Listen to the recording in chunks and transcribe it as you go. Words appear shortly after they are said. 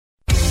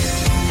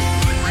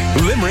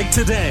Limerick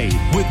Today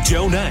with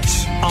Joe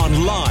Nash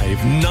on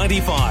Live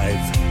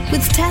 95.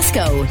 With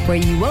Tesco, where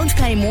you won't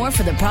pay more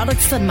for the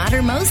products that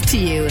matter most to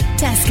you.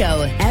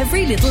 Tesco,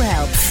 every little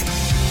helps.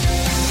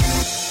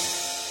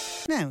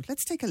 Now,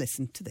 let's take a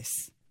listen to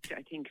this.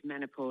 I think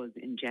menopause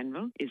in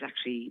general is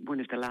actually one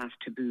of the last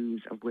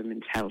taboos of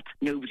women's health.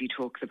 Nobody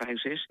talks about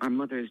it. Our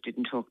mothers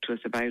didn't talk to us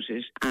about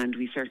it, and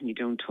we certainly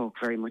don't talk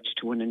very much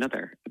to one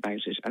another about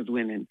it as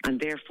women. And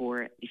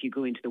therefore, if you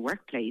go into the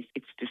workplace,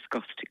 it's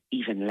discussed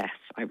even less,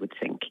 I would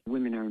think.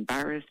 Women are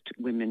embarrassed.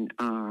 Women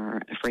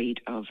are afraid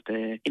of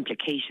the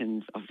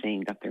implications of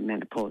saying that they're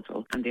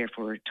menopausal, and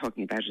therefore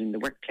talking about it in the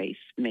workplace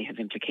may have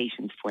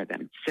implications for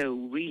them. So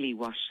really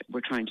what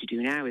we're trying to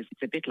do now is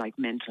it's a bit like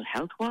mental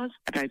health was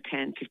about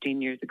 10, 15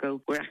 years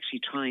ago. We're actually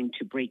trying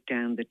to break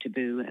down the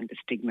taboo and the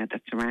stigma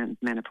that surrounds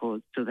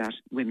menopause so that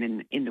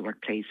women in the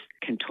workplace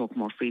can talk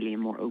more freely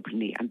and more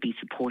openly and be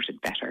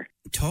supported better.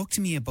 Talk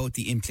to me about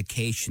the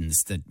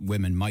implications that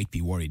women might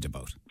be worried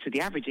about. So the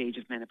average age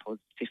of menopause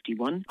is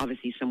 51.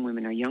 Obviously, some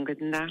women are younger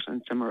than that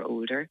and some are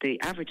older. The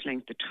average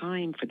length of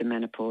time for the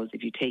menopause,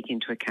 if you take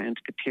into account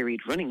the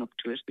period running up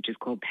to it, which is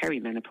called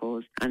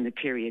perimenopause, and the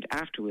period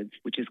afterwards,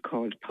 which is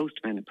called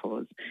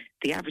postmenopause,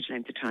 the average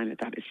length of time of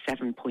that is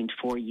 7.4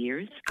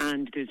 years.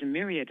 And there's a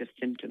myriad of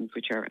symptoms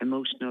which are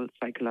emotional,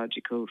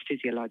 psychological,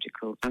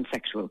 physiological and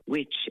sexual,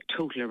 which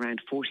total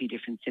around 40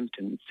 different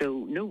symptoms.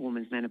 So no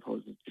woman's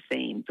menopause is the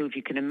same. So if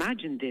you can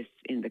imagine this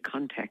in the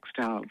context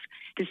of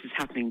this is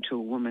happening to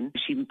a woman,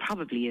 she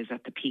probably is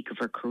at the peak of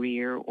her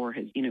career or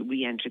has,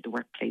 re-entered the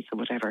workplace or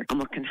whatever. And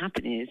what can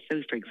happen is,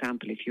 so for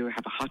example, if you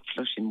have a hot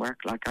flush in work,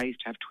 like I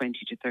used to have 20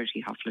 to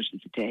 30 hot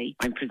flushes a day,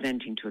 I'm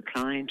presenting to a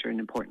client or an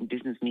important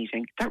business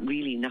meeting, that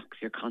really knocks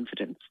your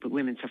confidence. But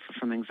women suffer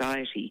from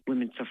anxiety,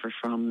 women suffer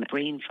from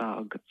brain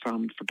fog,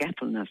 from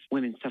forgetfulness,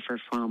 women suffer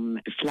from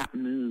flat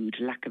mood,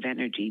 lack of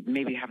energy,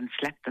 maybe haven't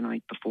slept the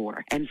night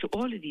before. And so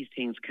all of these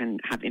things can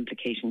have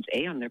implications,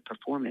 A, on their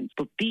performance,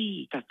 but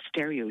B, that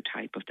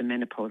stereotype of the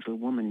menopausal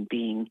woman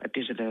being a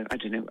bit of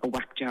a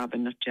whack job, a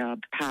nut job,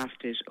 past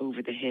it,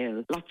 over the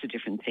hill, lots of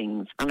different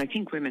things. And I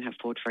think women have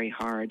fought very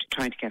hard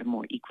trying to get a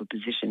more equal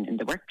position in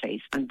the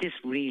workplace, and this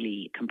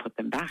really can put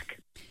them back.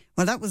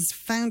 Well, that was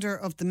founder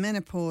of the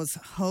Menopause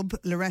Hub,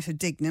 Loretta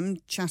Dignam,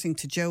 chatting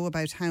to Joe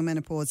about how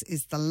menopause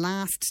is the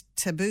last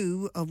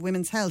taboo of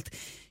women's health.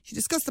 She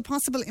discussed the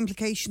possible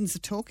implications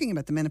of talking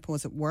about the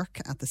menopause at work,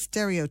 at the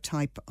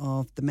stereotype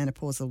of the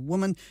menopausal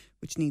woman,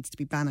 which needs to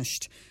be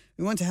banished.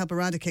 We want to help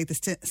eradicate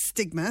the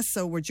stigma,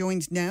 so we're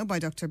joined now by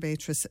Dr.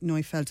 Beatrice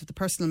Neufeld of the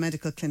Personal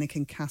Medical Clinic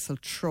in Castle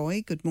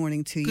Troy. Good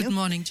morning to you. Good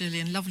morning,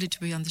 Gillian. Lovely to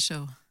be on the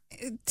show.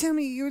 Tell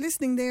me, you're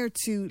listening there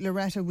to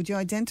Loretta. Would you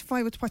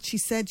identify with what she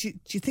said? Do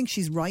you think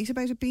she's right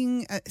about it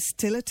being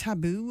still a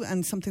taboo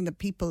and something that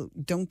people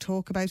don't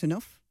talk about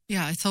enough?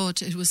 Yeah, I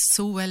thought it was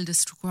so well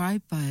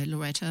described by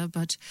Loretta,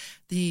 but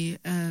the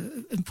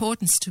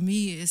importance to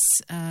me is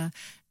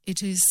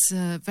it is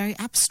very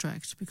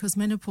abstract because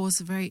menopause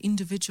is a very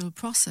individual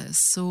process.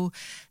 So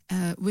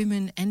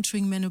women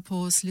entering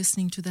menopause,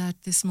 listening to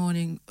that this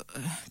morning,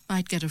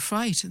 might get a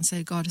fright and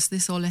say, God, is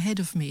this all ahead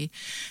of me?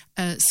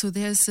 So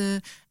there's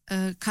a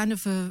kind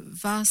of a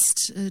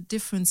vast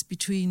difference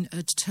between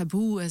a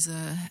taboo as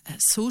a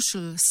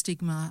social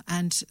stigma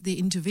and the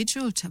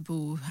individual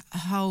taboo.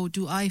 How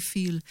do I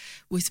feel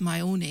with my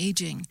own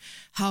aging?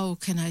 How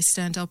can I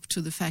stand up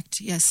to the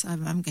fact, yes,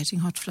 I'm getting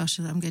hot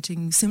flushes, I'm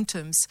getting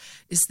symptoms.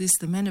 Is this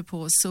the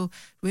menopause? So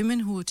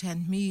women who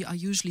attend me are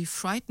usually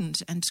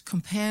frightened and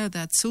compare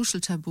that social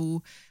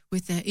taboo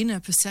with their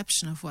inner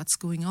perception of what's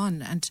going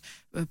on. And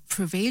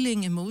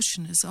prevailing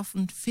emotion is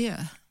often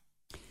fear.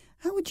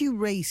 How would you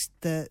rate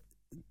the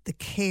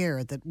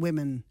care that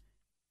women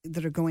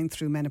that are going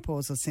through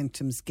menopausal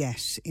symptoms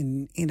get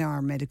in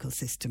our medical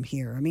system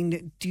here? I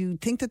mean, do you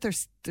think that their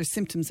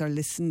symptoms are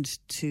listened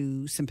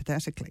to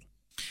sympathetically?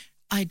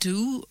 I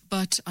do,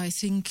 but I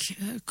think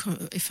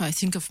if I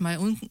think of my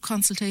own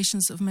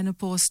consultations of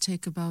menopause,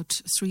 take about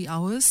 3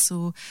 hours.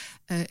 So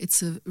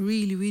it's a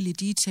really, really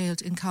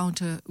detailed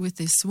encounter with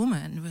this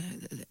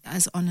woman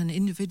as on an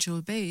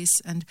individual base.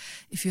 And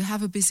if you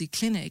have a busy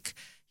clinic,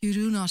 you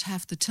do not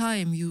have the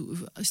time.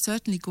 You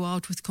certainly go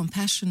out with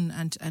compassion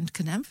and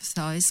can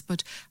emphasize,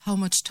 but how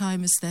much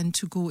time is then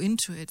to go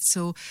into it?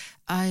 So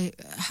I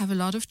have a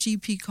lot of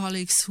GP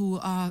colleagues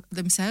who are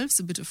themselves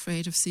a bit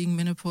afraid of seeing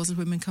menopausal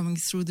women coming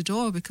through the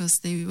door because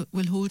they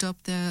will hold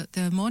up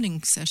their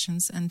morning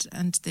sessions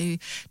and they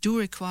do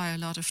require a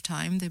lot of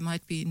time. They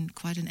might be in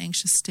quite an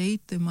anxious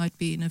state. They might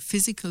be in a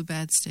physical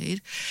bad state.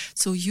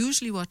 So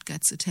usually what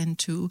gets attended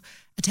to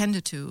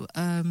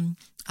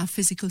are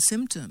physical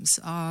symptoms,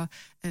 are,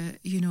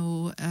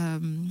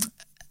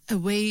 a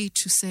way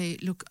to say,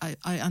 look,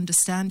 I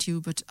understand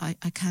you, but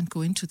I can't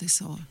go into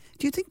this all.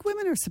 Do you think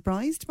women are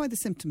surprised by the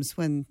symptoms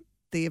when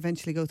they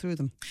eventually go through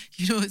them?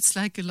 It's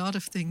like a lot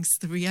of things.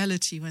 The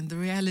reality, when the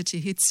reality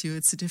hits you,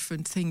 it's a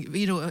different thing.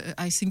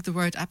 I think the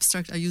word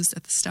abstract I used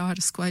at the start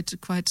is quite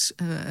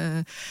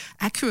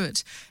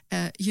accurate.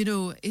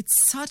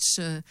 It's such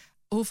a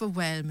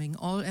overwhelming,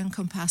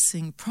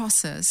 all-encompassing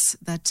process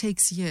that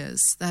takes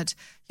years that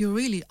you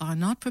really are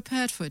not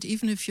prepared for it.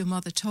 Even if your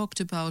mother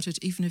talked about it,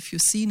 even if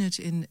you've seen it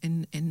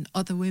in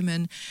other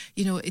women,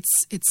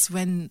 it's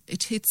when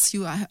it hits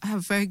you. I have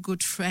a very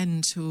good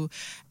friend who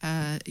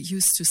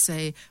used to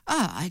say,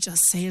 I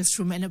just sailed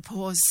through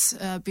menopause,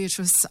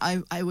 Beatrice,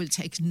 I will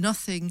take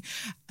nothing.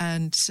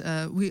 And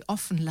we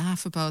often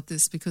laugh about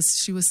this because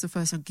she was the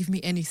first one, give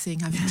me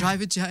anything. I have a dry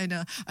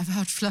vagina, I've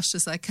had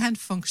flushes, I can't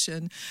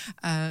function.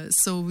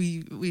 So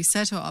we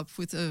set her up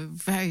with a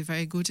very,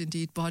 very good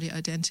indeed body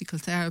identical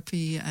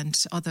therapy and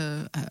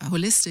other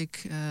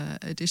holistic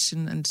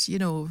addition and,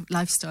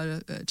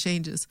 lifestyle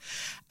changes.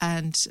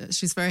 And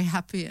she's very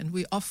happy, and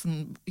we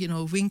often,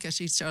 wink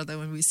at each other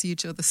when we see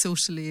each other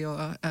socially,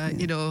 or,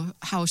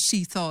 how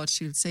she thought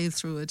she would sail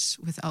through it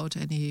without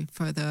any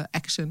further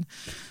action.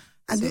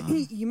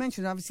 And you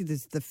mentioned obviously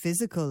there's the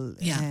physical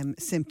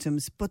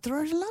symptoms, but there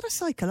are a lot of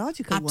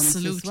psychological ones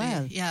as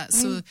well. Yeah.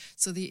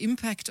 So the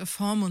impact of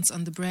hormones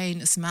on the brain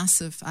is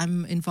massive.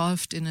 I'm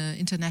involved in an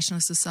International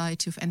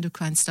Society of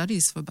Endocrine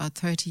Studies for about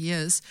 30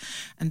 years,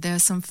 and there are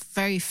some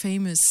very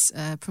famous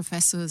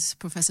professors,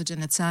 Professor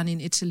Genazzani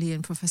in Italy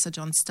and Professor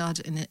John Studd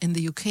in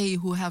the UK,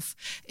 who have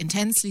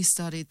intensely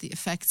studied the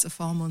effects of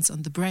hormones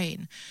on the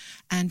brain.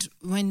 And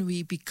when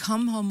we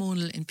become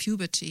hormonal in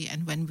puberty,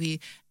 and when we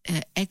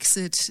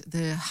exit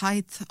the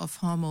height of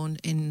hormone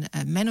in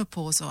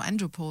menopause or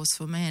andropause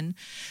for men,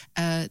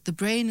 the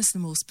brain is the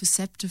most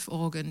perceptive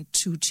organ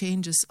to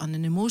changes on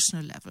an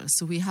emotional level.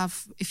 So we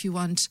have, if you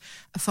want,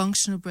 a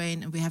functional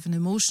brain, and we have an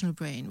emotional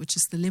brain, which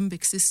is the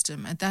limbic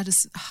system, and that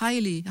is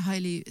highly,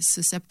 highly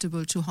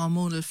susceptible to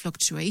hormonal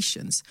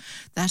fluctuations.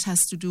 That has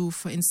to do,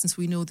 for instance,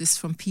 we know this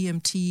from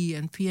PMT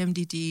and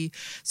PMDD.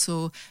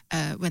 So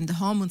when the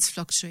hormones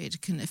fluctuate,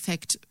 it can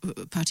affect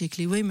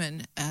particularly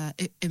women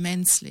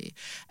immensely.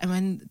 And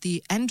when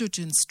the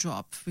androgens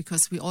drop,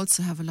 because we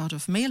also have a lot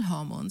of male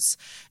hormones,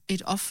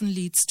 it often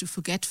leads to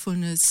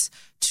forgetfulness,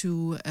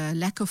 to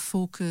lack of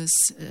focus,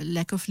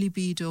 lack of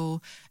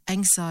libido,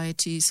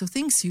 anxiety. So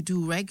things you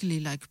do regularly,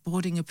 like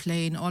boarding a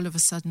plane, all of a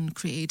sudden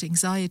create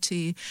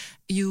anxiety.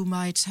 You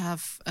might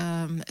have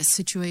a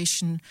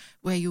situation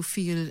where you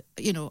feel,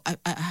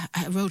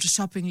 I wrote a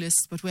shopping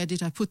list, but where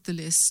did I put the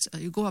list?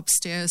 You go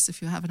upstairs,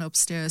 if you have an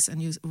upstairs,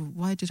 and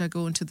why did I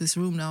go into this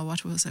room now?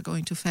 What was I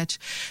going to fetch?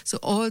 So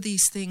all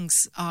these things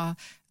are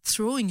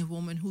throwing a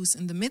woman who's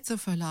in the midst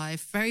of her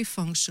life, very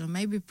functional,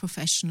 maybe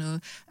professional,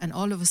 and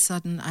all of a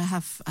sudden I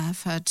have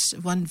had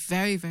one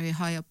very, very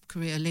high up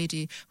career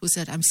lady who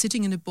said, I'm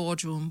sitting in a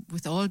boardroom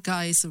with all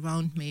guys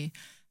around me,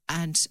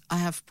 and I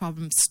have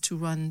problems to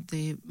run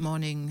the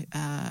morning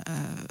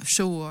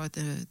show or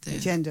the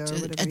agenda or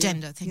whatever.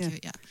 Agenda, thank you.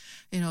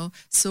 Yeah,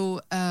 So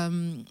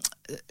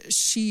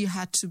she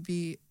had to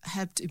be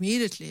helped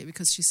immediately,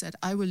 because she said,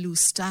 I will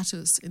lose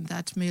status in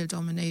that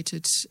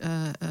male-dominated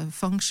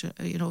function,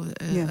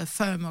 a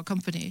firm or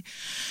company.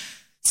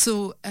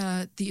 So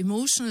the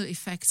emotional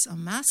effects are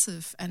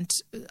massive, and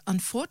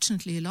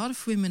unfortunately, a lot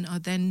of women are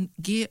then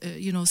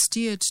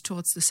steered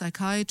towards the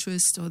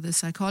psychiatrist or the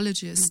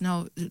psychologist.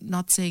 Now,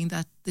 not saying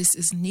that this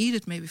is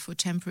needed maybe for a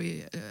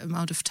temporary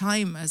amount of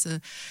time as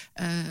a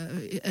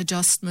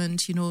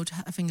adjustment,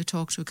 having a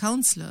talk to a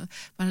counsellor,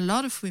 but a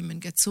lot of women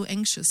get so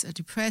anxious and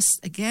depressed.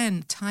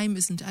 Again, time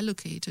isn't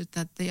allocated,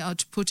 that they are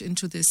put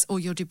into this,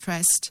 you're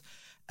depressed,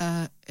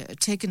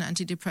 take an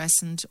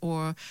antidepressant,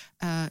 or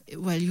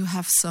you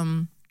have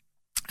some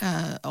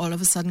all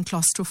of a sudden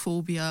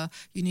claustrophobia,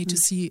 you need to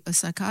see a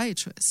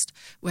psychiatrist.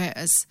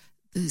 Whereas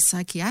the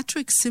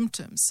psychiatric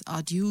symptoms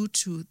are due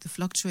to the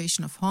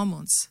fluctuation of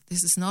hormones.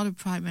 This is not a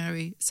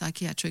primary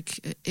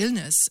psychiatric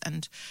illness,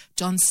 and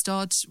John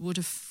Stott would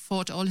have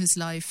fought all his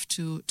life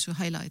to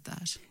highlight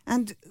that.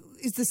 And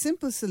is the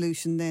simple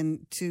solution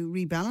then to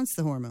rebalance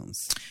the hormones?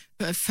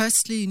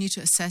 Firstly, you need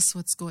to assess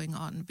what's going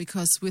on,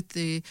 because with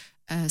the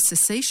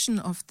cessation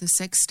of the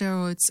sex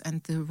steroids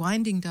and the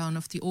winding down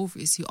of the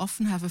ovaries, you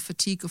often have a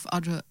fatigue of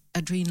other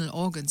adrenal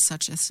organs,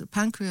 such as the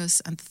pancreas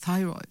and the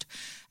thyroid.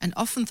 And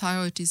often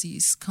thyroid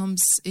disease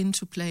comes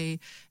into play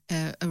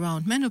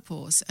around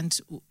menopause, and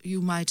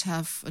you might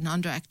have an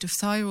underactive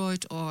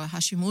thyroid, or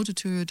Hashimoto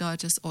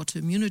thyroiditis,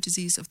 autoimmune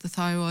disease of the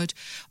thyroid,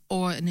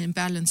 or an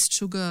imbalanced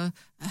sugar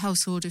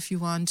household, if you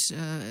want,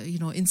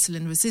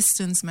 insulin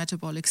resistance,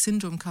 metabolic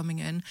syndrome coming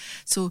in.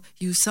 So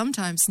you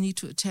sometimes need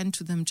to attend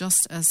to them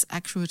just as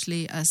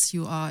accurately as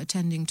you are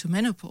attending to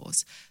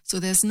menopause. So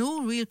there's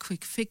no real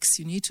quick fix.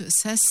 You need to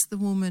assess the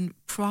woman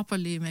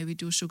properly, maybe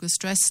do sugar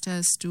stress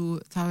tests, do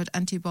thyroid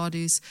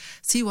antibodies,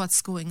 see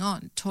what's going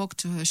on, talk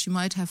to her. She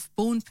might have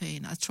bone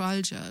pain,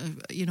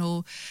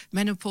 arthralgia.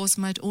 Menopause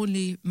might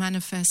only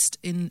manifest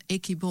in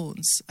achy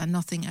bones and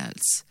nothing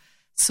else.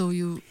 So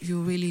you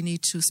really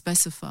need to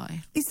specify.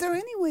 Is there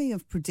any way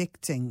of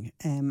predicting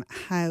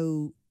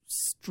how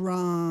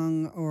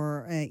strong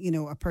or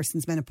a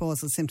person's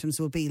menopausal symptoms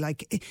will be?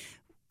 Like,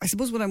 I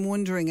suppose what I'm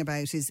wondering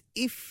about is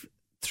if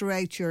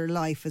throughout your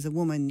life as a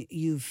woman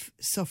you've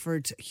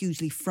suffered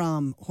hugely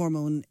from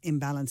hormone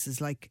imbalances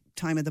like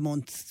time of the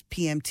month,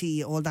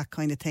 PMT, all that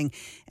kind of thing,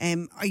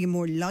 are you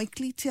more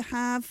likely to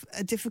have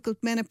a difficult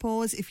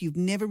menopause if you've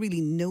never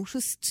really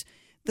noticed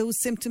those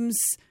symptoms?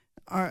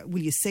 Or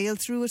will you sail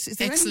through it? Is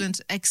there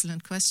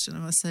excellent question, I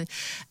must say.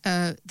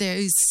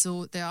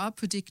 There are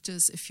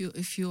predictors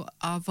if you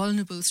are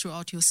vulnerable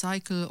throughout your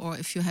cycle, or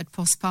if you had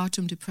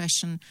postpartum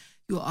depression,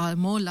 you are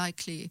more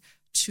likely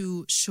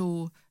to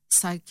show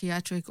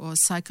psychiatric or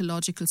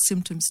psychological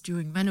symptoms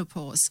during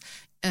menopause.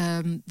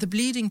 The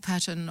bleeding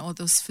pattern or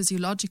those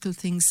physiological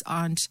things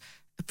aren't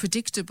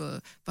predictable,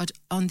 but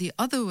on the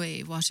other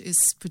way, what is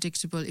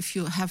predictable, if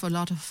you have a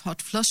lot of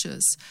hot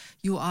flushes,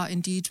 you are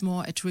indeed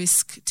more at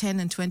risk 10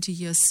 and 20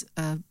 years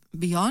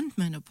beyond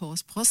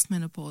menopause,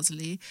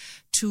 postmenopausally,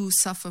 to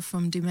suffer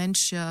from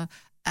dementia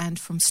and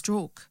from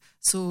stroke.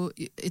 So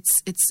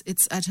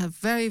it's at a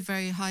very,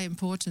 very high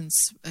importance.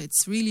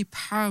 It's really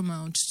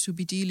paramount to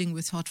be dealing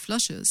with hot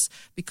flushes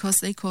because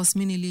they cause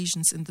mini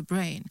lesions in the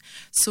brain.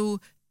 So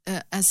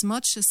as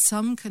much as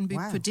some can be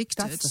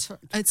predicted,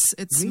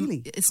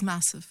 it's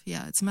massive.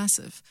 Yeah, it's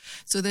massive.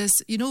 So there's,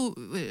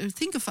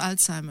 think of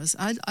Alzheimer's.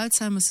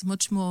 Alzheimer's is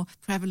much more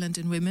prevalent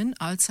in women.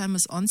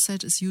 Alzheimer's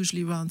onset is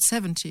usually around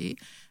 70.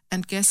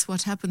 And guess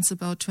what happens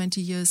about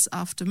 20 years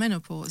after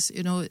menopause?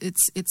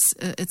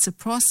 It's a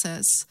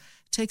process.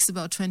 It takes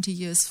about 20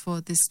 years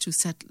for this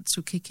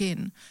to kick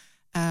in.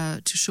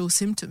 To show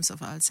symptoms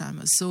of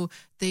Alzheimer's. So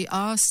they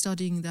are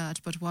studying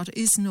that, but what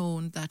is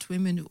known that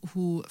women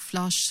who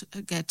flush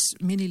get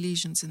mini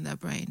lesions in their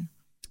brain.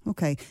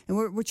 Okay, and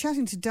we're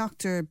chatting to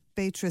Dr.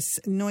 Beatrice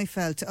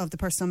Neufeld of the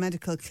Personal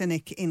Medical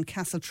Clinic in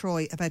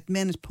Castletroy about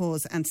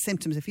menopause and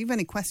symptoms. If you have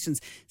any questions,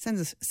 send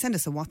us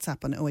a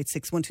WhatsApp on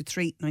 086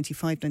 123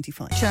 95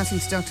 95. Chatting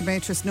to Dr.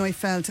 Beatrice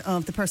Neufeld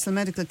of the Personal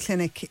Medical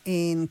Clinic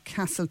in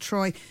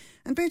Castletroy.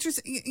 And Beatrice,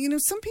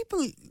 some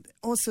people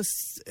also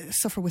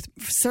suffer with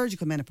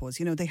surgical menopause.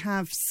 They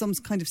have some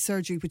kind of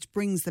surgery which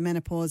brings the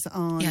menopause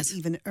on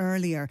even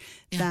earlier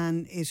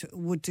than it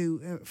would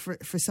do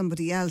for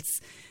somebody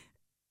else.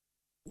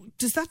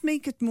 Does that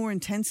make it more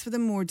intense for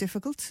them, more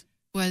difficult?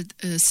 Well,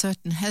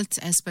 certain health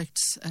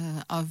aspects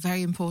are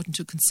very important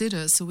to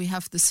consider. So we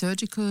have the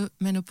surgical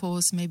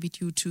menopause, maybe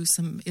due to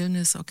some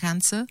illness or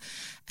cancer.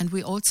 And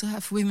we also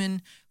have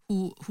women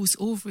whose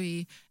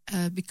ovary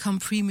become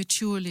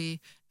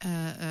prematurely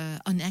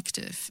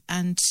inactive.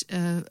 And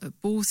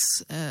both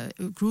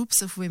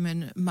groups of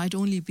women might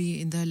only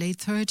be in their late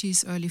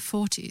 30s, early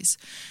 40s.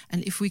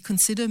 And if we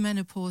consider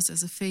menopause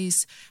as a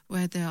phase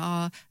where there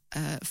are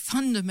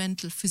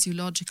fundamental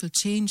physiological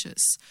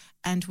changes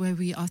and where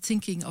we are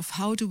thinking of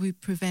how do we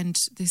prevent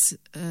this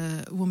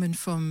woman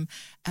from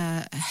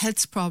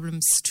health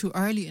problems too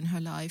early in her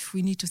life,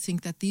 we need to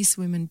think that these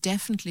women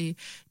definitely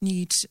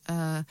need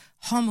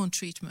hormone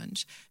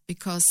treatment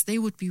because they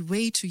would be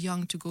way too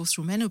young to go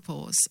through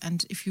menopause.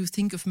 And if you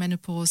think of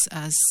menopause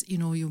as,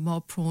 you're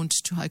more prone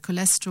to high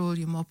cholesterol,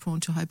 you're more prone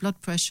to high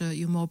blood pressure,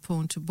 you're more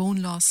prone to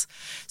bone loss.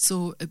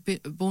 So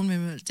bone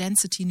mineral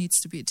density needs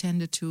to be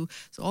attended to.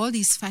 So all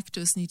these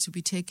factors need to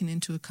be taken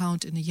into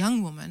account in a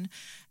young woman.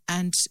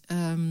 And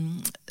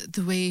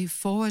the way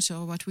forward,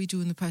 or what we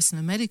do in the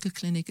Personal Medical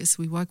Clinic, is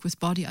we work with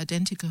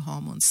body-identical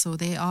hormones. So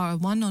they are a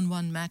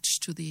one-on-one match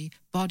to the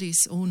body's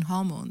own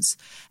hormones.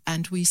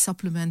 And we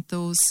supplement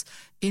those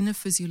in a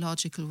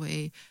physiological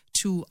way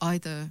to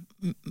either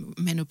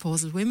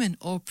menopausal women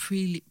or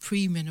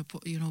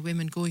pre-menopause,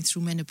 women going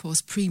through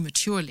menopause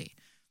prematurely.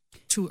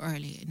 Too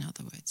early, in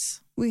other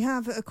words. We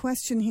have a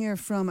question here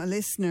from a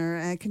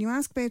listener. Can you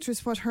ask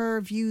Beatrice what her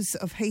views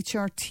of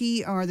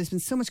HRT are? There's been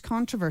so much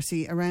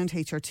controversy around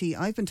HRT.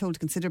 I've been told to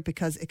consider it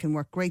because it can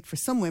work great for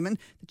some women.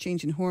 The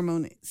change in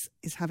hormone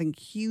is having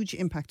huge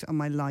impact on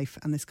my life.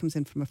 And this comes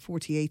in from a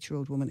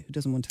 48-year-old woman who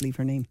doesn't want to leave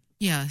her name.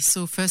 Yeah,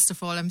 so first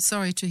of all, I'm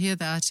sorry to hear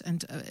that,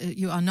 and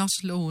you are not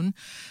alone.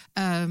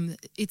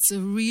 It's a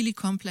really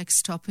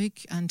complex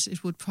topic, and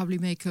it would probably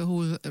make a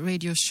whole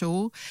radio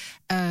show.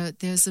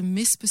 There's a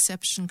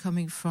misperception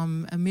coming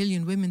from a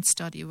Million Women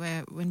study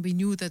where when we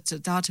knew that the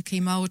data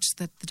came out,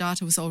 that the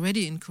data was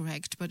already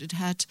incorrect, but it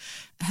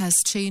has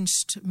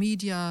changed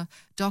media,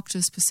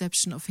 doctors'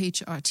 perception of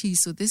HRT.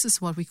 So this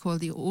is what we call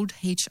the old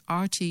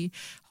HRT,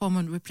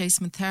 hormone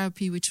replacement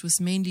therapy, which was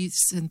mainly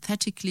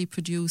synthetically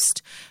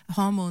produced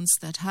hormones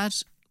that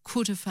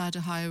could have had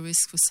a higher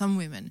risk for some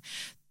women.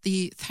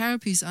 The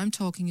therapies I'm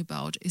talking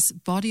about is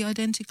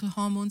body-identical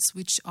hormones,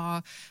 which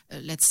are,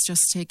 let's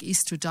just take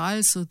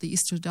estradiol. So the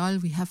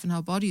estradiol we have in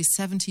our body is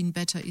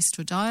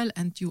 17-beta-estradiol,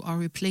 and you are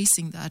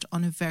replacing that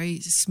on a very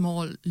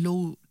small,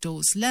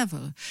 low-dose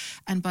level.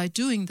 And by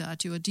doing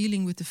that, you are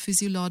dealing with the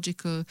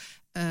physiological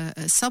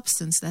a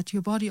substance that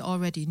your body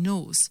already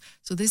knows.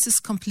 So this is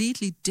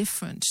completely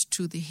different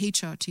to the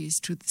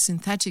HRTs, to the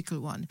synthetical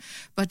one.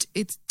 But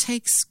it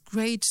takes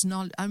great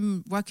knowledge.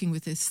 I'm working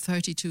with this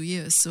 32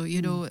 years, so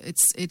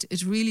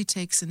it really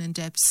takes an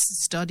in-depth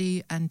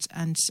study and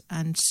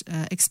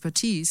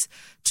expertise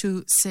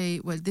to say,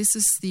 well, this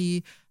is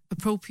the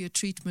appropriate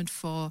treatment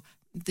for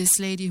this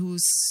lady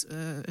who's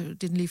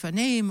didn't leave her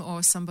name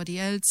or somebody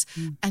else,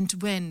 and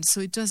when.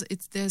 So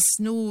there's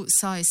no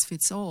size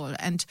fits all.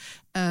 And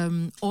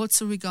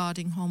also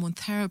regarding hormone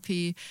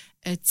therapy,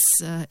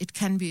 it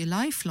can be a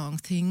lifelong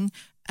thing.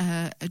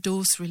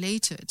 dose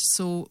related.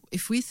 So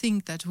if we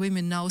think that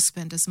women now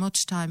spend as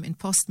much time in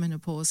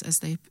postmenopause as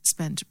they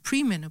spent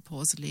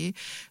premenopausally,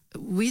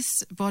 with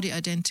body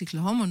identical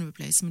hormone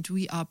replacement,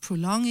 we are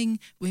prolonging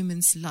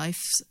women's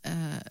life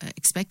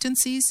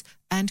expectancies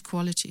and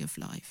quality of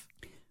life.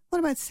 What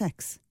about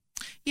sex?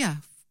 Yeah,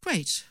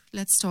 great.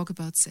 Let's talk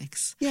about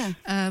sex. Yeah.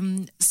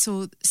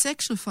 So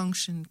sexual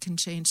function can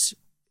change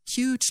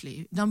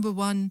hugely. Number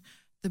one,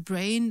 the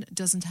brain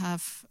doesn't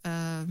have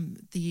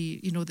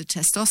the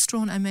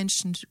testosterone I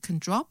mentioned can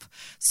drop,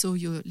 so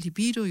your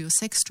libido, your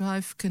sex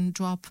drive can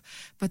drop.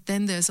 But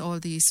then there's all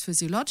these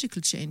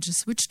physiological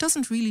changes, which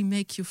doesn't really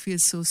make you feel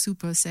so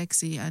super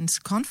sexy and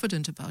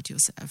confident about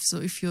yourself. So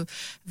if your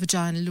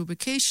vaginal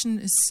lubrication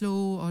is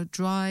slow or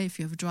dry, if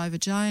you have a dry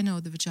vagina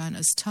or the vagina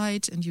is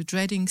tight and you're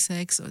dreading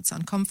sex or it's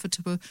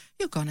uncomfortable,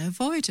 you're going to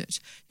avoid it.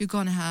 You're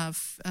going to have,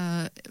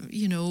 a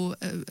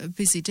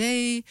busy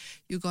day.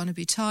 You're going to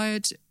be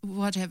tired.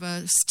 Whatever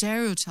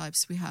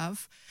stereotypes we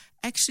have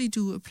actually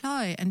do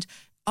apply. And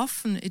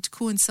often it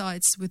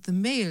coincides with the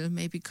male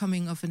maybe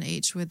coming of an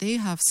age where they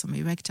have some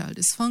erectile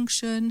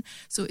dysfunction.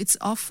 So it's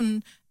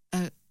often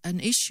an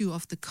issue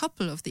of the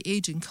couple, of the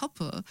aging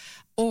couple.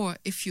 Or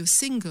if you're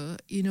single,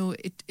 you're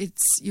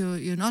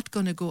not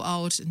going to go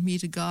out and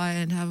meet a guy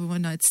and have a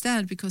one-night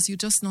stand because you're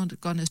just not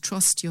going to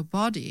trust your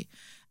body.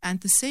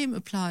 And the same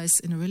applies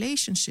in a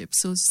relationship.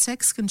 So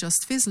sex can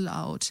just fizzle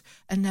out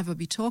and never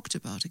be talked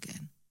about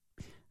again.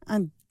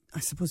 And I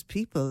suppose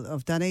people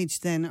of that age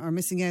then are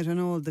missing out on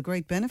all the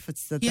great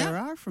benefits that there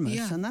are from it.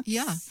 And that's...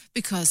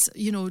 because,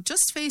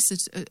 just face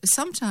it,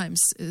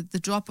 sometimes the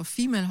drop of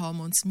female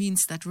hormones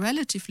means that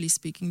relatively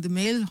speaking, the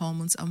male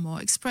hormones are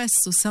more expressed.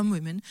 So some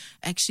women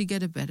actually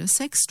get a better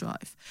sex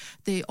drive.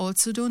 They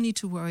also don't need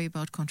to worry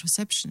about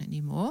contraception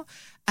anymore.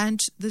 And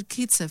the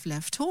kids have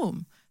left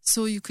home.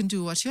 So you can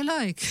do what you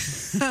like.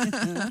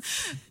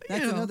 That's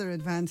another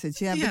advantage,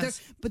 yeah.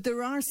 Yes. But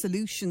there are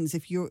solutions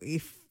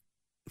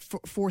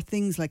for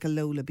things like a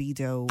low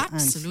libido.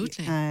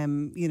 Absolutely.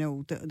 And,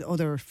 the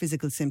other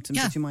physical symptoms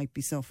that you might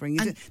be suffering.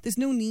 There's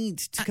no need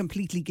to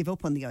completely give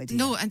up on the idea.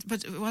 No,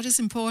 but what is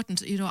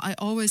important, I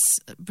always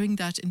bring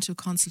that into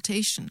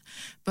consultation,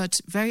 but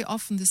very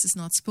often this is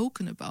not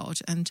spoken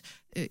about. And,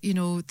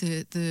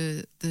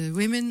 the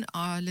women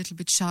are a little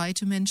bit shy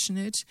to mention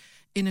it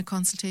in a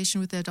consultation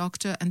with their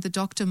doctor, and the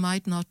doctor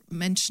might not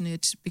mention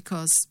it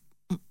because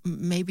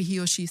maybe he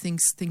or she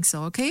thinks things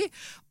are okay,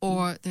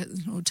 or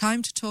there's no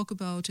time to talk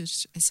about it,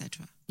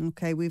 etc.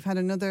 Okay, we've had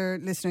another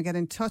listener get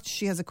in touch.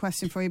 She has a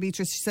question for you,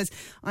 Beatrice. She says,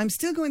 I'm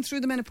still going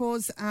through the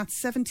menopause at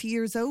 70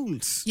 years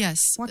old. Yes.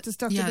 What does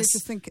Dr.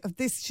 Beatrice think of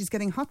this? She's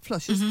getting hot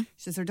flushes. She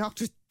says her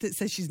doctor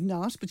says she's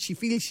not, but she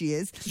feels she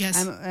is.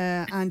 Yes.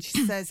 And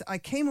she says, I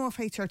came off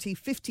HRT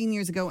 15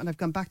 years ago and I've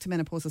gone back to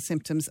menopausal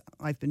symptoms.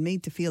 I've been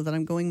made to feel that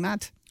I'm going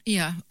mad.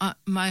 Yeah,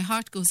 my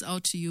heart goes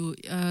out to you.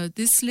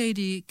 This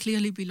lady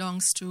clearly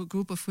belongs to a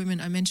group of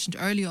women I mentioned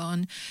earlier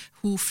on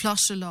who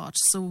flush a lot.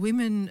 So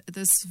women,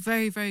 there's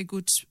very, very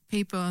good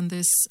paper on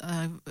this,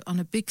 on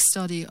a big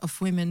study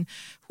of women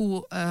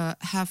who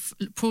have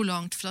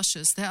prolonged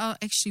flushes. There are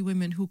actually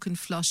women who can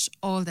flush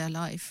all their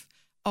life,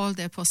 all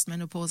their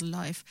postmenopausal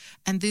life.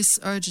 And this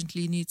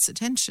urgently needs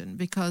attention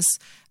because,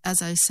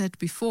 as I said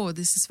before,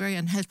 this is very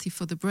unhealthy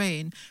for the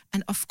brain.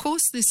 And of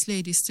course, this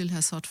lady still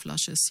has hot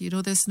flushes.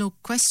 There's no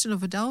question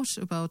of a doubt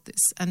about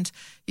this. And,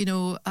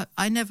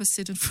 I never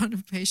sit in front of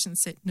a patient and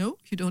say, no,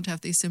 you don't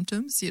have these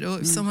symptoms.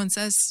 If someone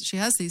says she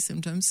has these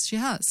symptoms, she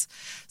has.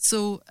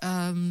 So,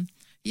 there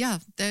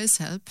is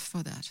help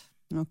for that.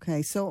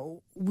 Okay,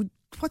 so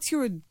what's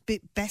your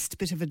best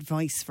bit of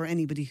advice for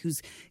anybody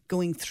who's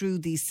going through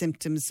these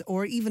symptoms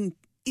or even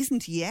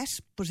isn't yet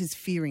but is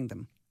fearing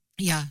them?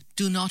 Yeah,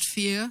 do not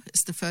fear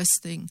is the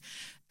first thing.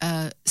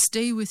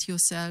 Stay with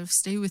yourself,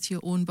 stay with your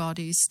own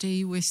body,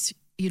 stay with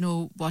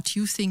what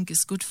you think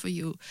is good for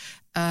you.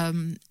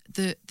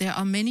 There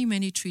are many,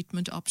 many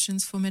treatment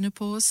options for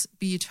menopause,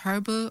 be it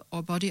herbal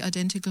or body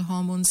identical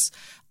hormones.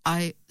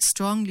 I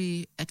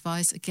strongly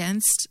advise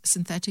against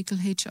synthetical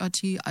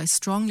HRT. I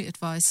strongly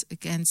advise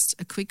against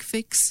a quick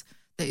fix.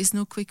 There is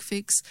no quick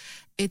fix.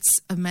 It's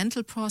a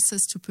mental process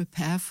to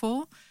prepare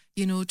for,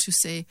 to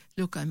say,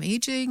 look, I'm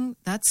aging,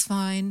 that's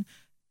fine.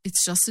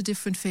 It's just a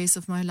different phase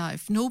of my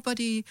life.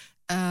 Nobody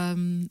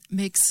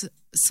makes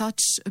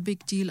such a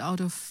big deal out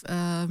of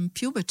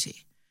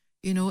puberty.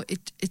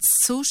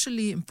 It's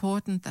socially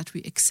important that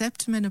we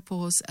accept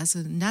menopause as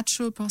a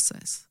natural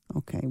process.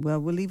 Okay, well,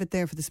 we'll leave it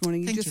there for this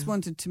morning. You just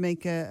wanted to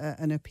make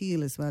an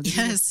appeal as well.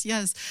 Yes.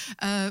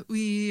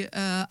 We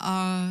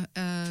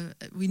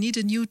need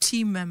a new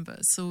team member,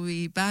 so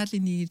we badly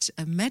need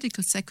a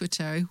medical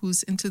secretary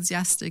who's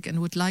enthusiastic and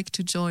would like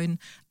to join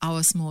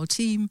our small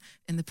team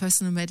in the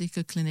personal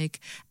medical clinic.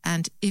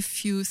 And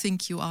if you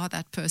think you are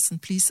that person,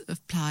 please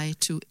apply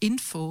to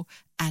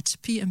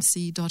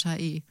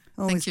info@pmc.ie.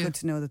 Always good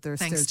to know that there are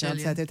still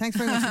jobs out there. Thanks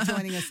very much for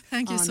joining us.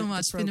 Thank you so much.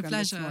 It's been a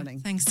pleasure.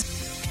 Thanks.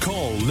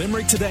 Call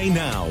Limerick Today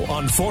now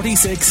on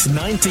 46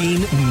 19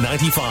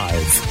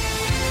 95.